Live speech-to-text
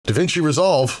DaVinci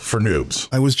Resolve for noobs.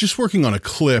 I was just working on a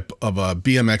clip of a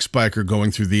BMX biker going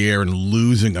through the air and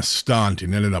losing a stunt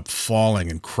and ended up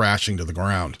falling and crashing to the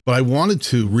ground. But I wanted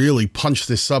to really punch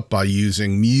this up by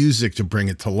using music to bring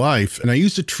it to life, and I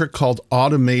used a trick called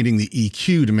automating the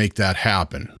EQ to make that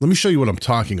happen. Let me show you what I'm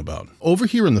talking about. Over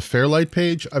here in the Fairlight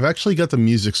page, I've actually got the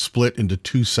music split into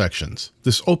two sections.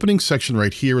 This opening section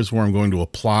right here is where I'm going to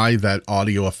apply that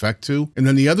audio effect to, and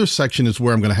then the other section is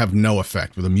where I'm going to have no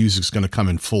effect, where the music's going to come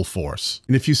in full force.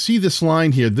 And if you see this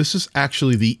line here, this is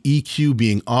actually the EQ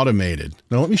being automated.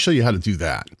 Now let me show you how to do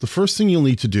that. The first thing you'll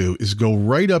need to do is go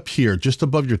right up here just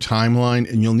above your timeline,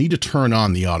 and you'll need to turn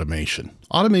on the automation.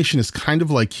 Automation is kind of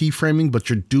like keyframing, but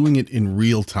you're doing it in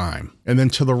real time. And then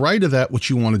to the right of that, what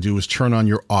you want to do is turn on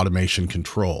your automation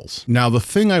controls. Now, the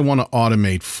thing I want to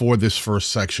automate for this first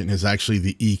section is actually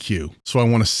the EQ. So I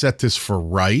want to set this for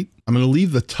right. I'm going to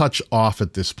leave the touch off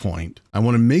at this point. I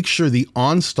want to make sure the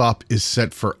on stop is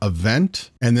set for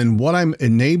event. And then what I'm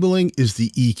enabling is the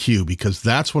EQ, because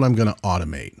that's what I'm going to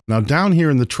automate. Now down here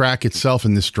in the track itself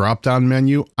in this drop-down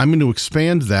menu, I'm going to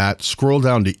expand that, scroll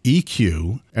down to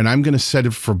EQ, and I'm going to set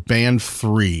it for band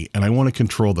 3, and I want to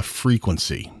control the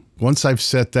frequency. Once I've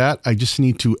set that, I just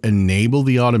need to enable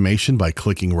the automation by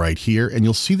clicking right here, and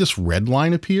you'll see this red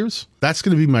line appears. That's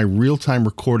going to be my real-time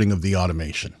recording of the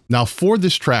automation. Now for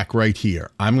this track right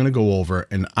here, I'm going to go over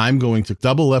and I'm going to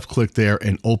double left click there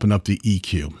and open up the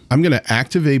EQ. I'm going to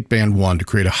activate band 1 to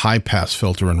create a high pass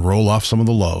filter and roll off some of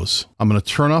the lows. I'm going to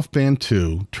turn off band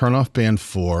 2, turn off band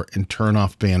 4, and turn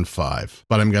off band 5.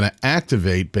 But I'm going to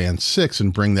activate band 6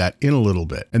 and bring that in a little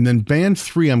bit. And then band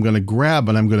 3 I'm going to grab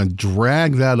and I'm going to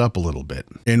drag that up a little bit.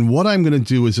 And what I'm going to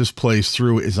do as this plays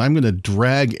through is I'm going to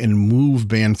drag and move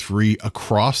band 3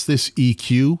 across this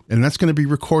EQ, and that's going to be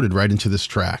recorded right into this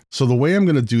track. So the way I'm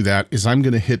going to do that is I'm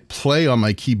going to hit play on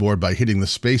my keyboard by hitting the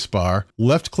space bar,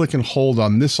 left click and hold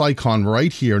on this icon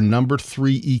right here, number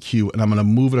 3 EQ, and I'm going to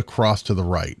move it across to the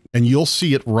right. And you'll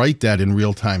see it write that in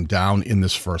real time down in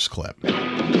this first clip.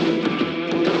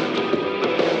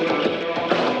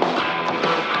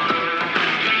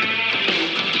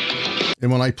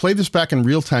 And when I play this back in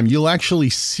real time, you'll actually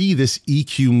see this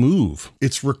EQ move.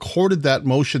 It's recorded that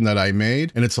motion that I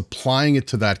made, and it's applying it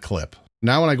to that clip.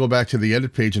 Now when I go back to the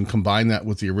edit page and combine that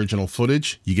with the original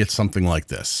footage, you get something like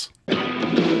this.